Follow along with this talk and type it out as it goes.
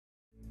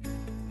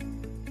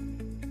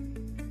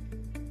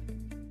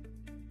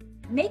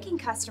Making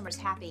customers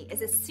happy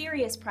is a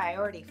serious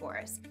priority for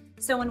us.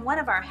 So when one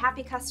of our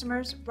happy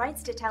customers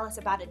writes to tell us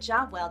about a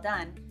job well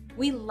done,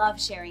 we love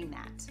sharing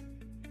that.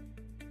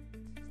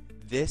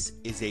 This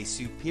is a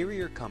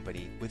superior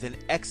company with an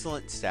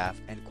excellent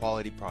staff and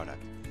quality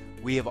product.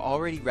 We have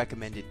already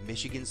recommended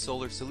Michigan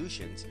Solar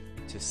Solutions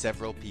to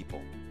several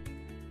people.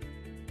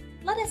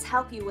 Let us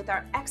help you with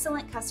our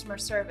excellent customer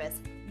service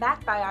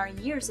backed by our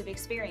years of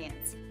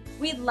experience.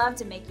 We'd love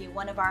to make you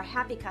one of our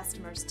happy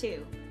customers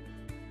too.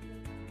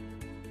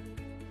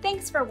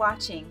 Thanks for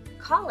watching.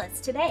 Call us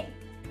today.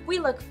 We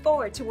look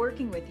forward to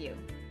working with you.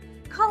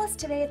 Call us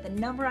today at the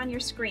number on your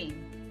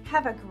screen.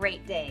 Have a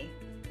great day.